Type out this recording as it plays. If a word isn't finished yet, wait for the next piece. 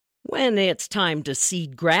When it's time to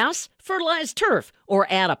seed grass, fertilize turf, or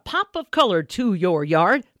add a pop of color to your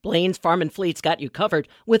yard, Blaine's Farm and Fleet's got you covered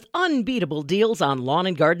with unbeatable deals on lawn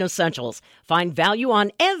and garden essentials. Find value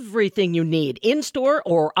on everything you need in-store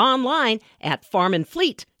or online at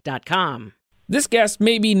farmandfleet.com. This guest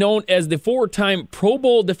may be known as the four-time Pro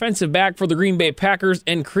Bowl defensive back for the Green Bay Packers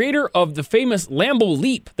and creator of the famous Lambeau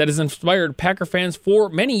Leap that has inspired Packer fans for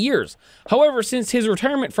many years. However, since his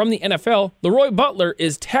retirement from the NFL, Leroy Butler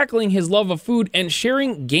is tackling his love of food and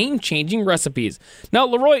sharing game-changing recipes. Now,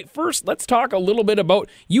 Leroy, first, let's talk a little bit about,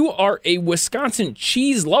 you are a Wisconsin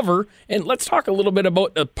cheese lover, and let's talk a little bit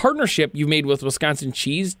about a partnership you made with Wisconsin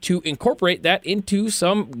Cheese to incorporate that into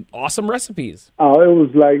some awesome recipes. Oh, it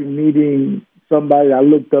was like meeting somebody I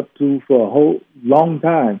looked up to for a whole long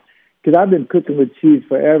time, because I've been cooking with cheese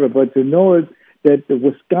forever. But to know it, that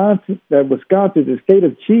Wisconsin is the state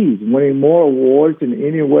of cheese, winning more awards than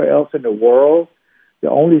anywhere else in the world, the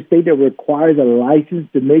only state that requires a license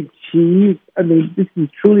to make cheese. I mean, this is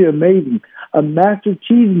truly amazing. A master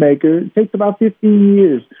cheesemaker, it takes about 15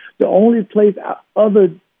 years. The only place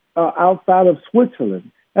outside of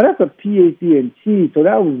Switzerland. And that's a PhD in cheese. So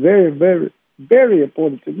that was very, very, very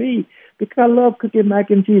important to me, because I love cooking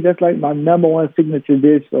mac and cheese. That's like my number one signature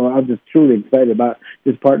dish, so I'm just truly excited about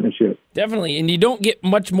this partnership. Definitely, and you don't get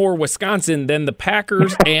much more Wisconsin than the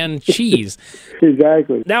Packers and cheese.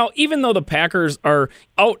 Exactly. Now, even though the Packers are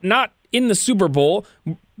out not in the Super Bowl,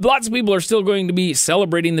 lots of people are still going to be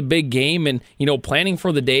celebrating the big game and, planning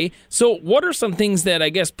for the day. So what are some things that I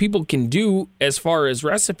guess people can do as far as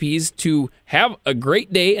recipes to have a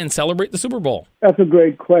great day and celebrate the Super Bowl? That's a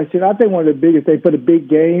great question. I think one of the biggest things for the big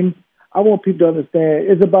game, I want people to understand,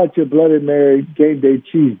 it's about your Bloody Mary game day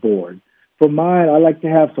cheese board. For mine, I like to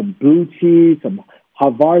have some blue cheese, some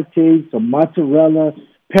Havarti, some mozzarella.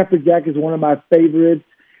 Pepper jack is one of my favorites.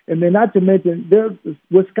 And then not to mention,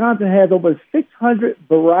 Wisconsin has over 600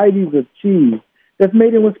 varieties of cheese that's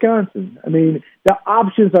made in Wisconsin. I mean, the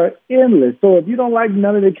options are endless. So if you don't like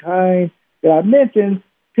none of the kind that I mentioned,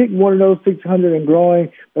 pick one of those 600 and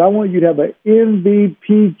growing. But I want you to have an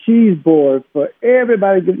MVP cheese board for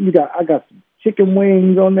everybody. I got some chicken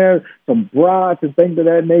wings on there, some brats and things of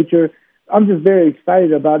that nature. I'm just very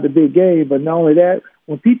excited about the big game. But not only that,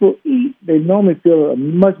 when people eat, they normally feel a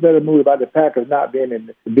much better mood about the Packers not being in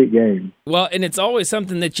the big game. Well, and it's always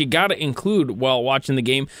something that you got to include while watching the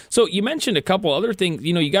game. So you mentioned a couple other things.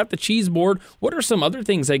 You got the cheese board. What are some other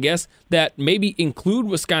things, I guess, that maybe include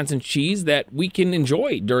Wisconsin cheese that we can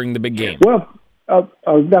enjoy during the big game? Well,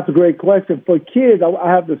 that's a great question. For kids, I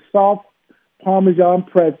have the soft Parmesan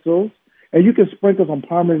pretzels. And you can sprinkle some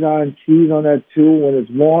Parmesan cheese on that, too, when it's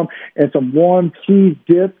warm, and some warm cheese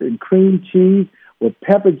dip and cream cheese with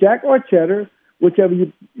pepper jack or cheddar, whichever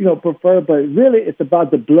you prefer. But really, it's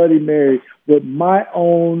about the Bloody Mary with my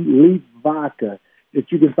own Leap vodka that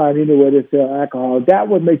you can find anywhere that sell alcohol. That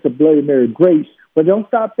what makes a Bloody Mary great. But don't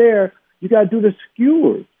stop there. You got to do the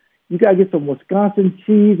skewers. You got to get some Wisconsin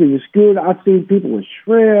cheese and your skewers. I've seen people with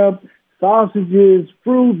shrimp, sausages,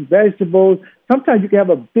 fruit, vegetables. Sometimes you can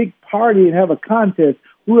have a big party and have a contest.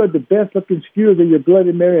 Who are the best-looking skewers of your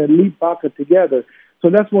Bloody Mary and Leap vodka together? So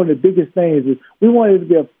that's one of the biggest things. Is we want it to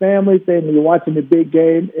be a family thing when you're watching the big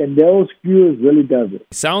game, and those skewers really does it.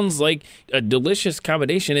 Sounds like a delicious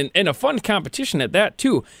combination and a fun competition at that,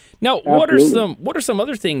 too. Now, Absolutely. what are some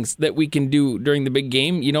other things that we can do during the big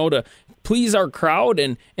game, to please our crowd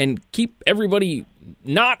and keep everybody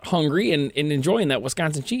not hungry and enjoying that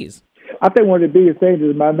Wisconsin cheese? I think one of the biggest things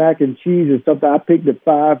is my mac and cheese is something. I picked the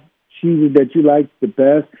 5 cheeses that you like the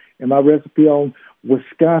best, and my recipe on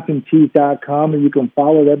WisconsinCheese.com, and you can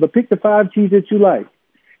follow that. But pick the 5 cheeses that you like.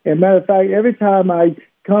 And matter of fact, every time I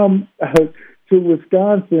come to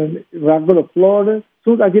Wisconsin, when I go to Florida, as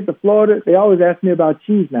soon as I get to Florida, they always ask me about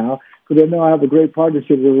cheese now, because they know I have a great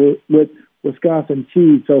partnership with Wisconsin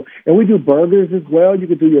Cheese. So, and we do burgers as well. You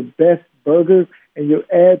can do your best burgers, and you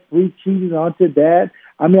add 3 cheeses onto that.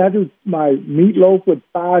 I mean, I do my meatloaf with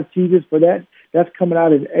 5 cheeses for that. That's coming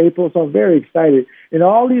out in April, so I'm very excited. And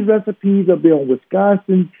all these recipes will be on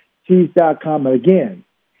WisconsinCheese.com. And again,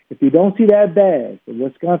 if you don't see that badge, the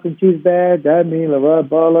Wisconsin Cheese badge, that means Leroy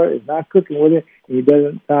Butler is not cooking with it, and he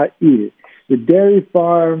doesn't not eat it. The dairy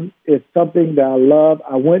farm is something that I love.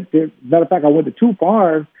 Matter of fact, I went to 2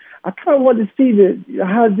 farms. I kind of wanted to see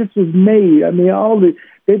how this was made. I mean,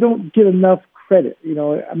 they don't get enough credit.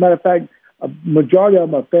 Matter of fact, a majority of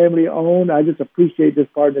them are family-owned. I just appreciate this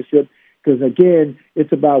partnership because, again,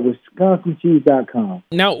 it's about WisconsinCheese.com.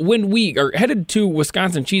 Now, when we are headed to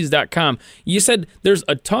WisconsinCheese.com, you said there's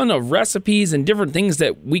a ton of recipes and different things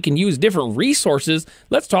that we can use, different resources.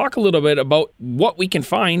 Let's talk a little bit about what we can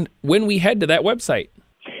find when we head to that website.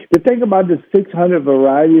 The thing about the 600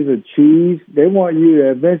 varieties of cheese, they want you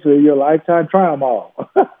to eventually, in your lifetime, try them all.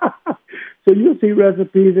 So you'll see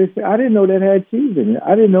recipes. They say, I didn't know that had cheese in it.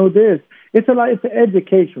 I didn't know this. It's an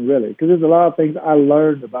education, really, because there's a lot of things I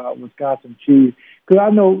learned about Wisconsin cheese. Because I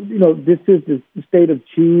know, this is the state of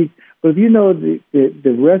cheese. But if you know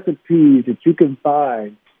the recipes that you can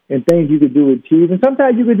find and things you could do with cheese, and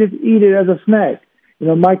sometimes you could just eat it as a snack.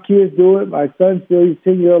 My kids do it. My son still, he's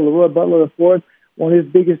 10-year-old, Leroy Butler IV. One of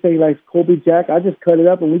his biggest things, like Colby Jack, I just cut it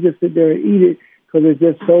up and we just sit there and eat it because it's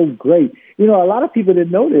just so great. A lot of people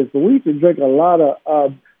didn't know this, but we used to drink a lot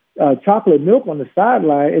of chocolate milk on the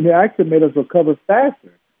sideline, and it actually made us recover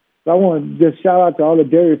faster. So I want to just shout out to all the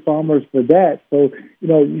dairy farmers for that. So,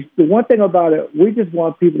 the one thing about it, we just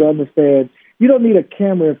want people to understand you don't need a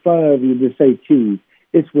camera in front of you to say cheese.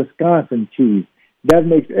 It's Wisconsin cheese. That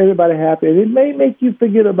makes everybody happy, and it may make you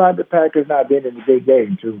forget about the Packers not being in the big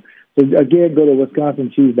game, too. So, again, go to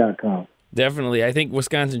WisconsinCheese.com. Definitely. I think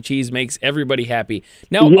Wisconsin cheese makes everybody happy.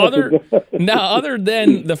 Now, other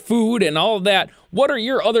than the food and all of that, what are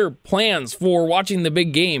your other plans for watching the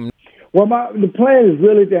big game? Well, the plan is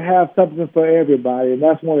really to have something for everybody, and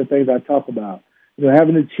that's one of the things I talk about.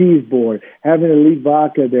 Having the cheese board, having Elite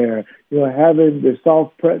Vodka there, having the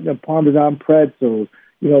soft the Parmesan pretzels,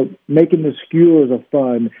 making the skewers of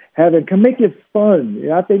fun, make it fun.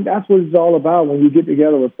 I think that's what it's all about when you get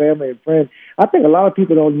together with family and friends. I think a lot of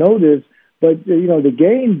people don't know this, but, the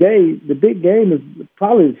game day, the big game is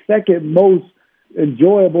probably the second most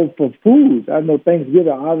enjoyable for food. I know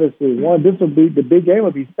Thanksgiving, obviously, one. The big game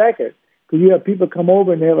will be second because you have people come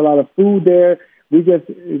over and they have a lot of food there. We just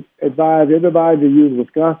advise everybody to use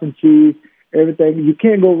Wisconsin cheese, everything. You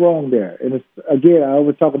can't go wrong there. And again, I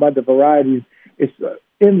always talk about the varieties. It's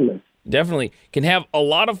endless. Definitely. Can have a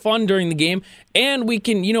lot of fun during the game, and we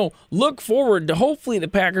can, look forward to hopefully the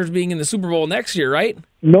Packers being in the Super Bowl next year, right?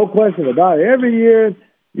 No question about it. Every year,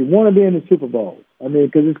 you want to be in the Super Bowl.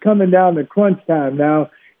 Because it's coming down to crunch time now,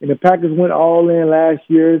 and the Packers went all in last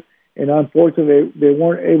year, and unfortunately, they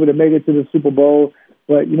weren't able to make it to the Super Bowl.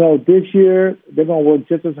 But, this year, they're going to work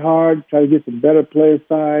just as hard, try to get some better players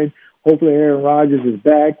signed. Hopefully, Aaron Rodgers is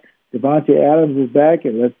back, Devontae Adams is back,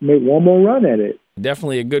 and let's make one more run at it.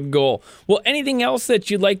 Definitely a good goal. Well, anything else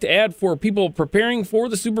that you'd like to add for people preparing for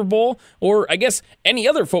the Super Bowl, or I guess any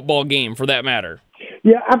other football game for that matter?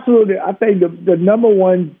 Yeah, absolutely. I think the number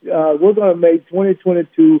one, we're going to make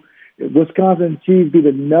 2022 Wisconsin cheese be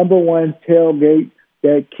the number one tailgate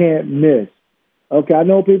that can't miss. Okay, I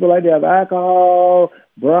know people like to have alcohol,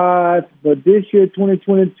 brats, but this year,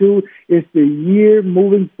 2022, is the year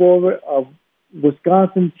moving forward of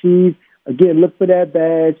Wisconsin cheese. Again, look for that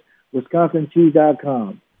badge,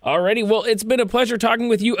 WisconsinCheese.com. Alrighty, well, it's been a pleasure talking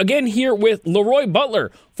with you again here with Leroy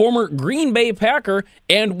Butler, former Green Bay Packer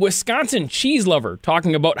and Wisconsin cheese lover,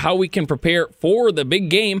 talking about how we can prepare for the big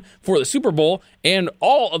game for the Super Bowl and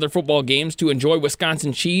all other football games to enjoy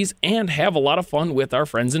Wisconsin cheese and have a lot of fun with our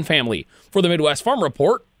friends and family. For the Midwest Farm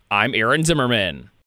Report, I'm Aaron Zimmerman.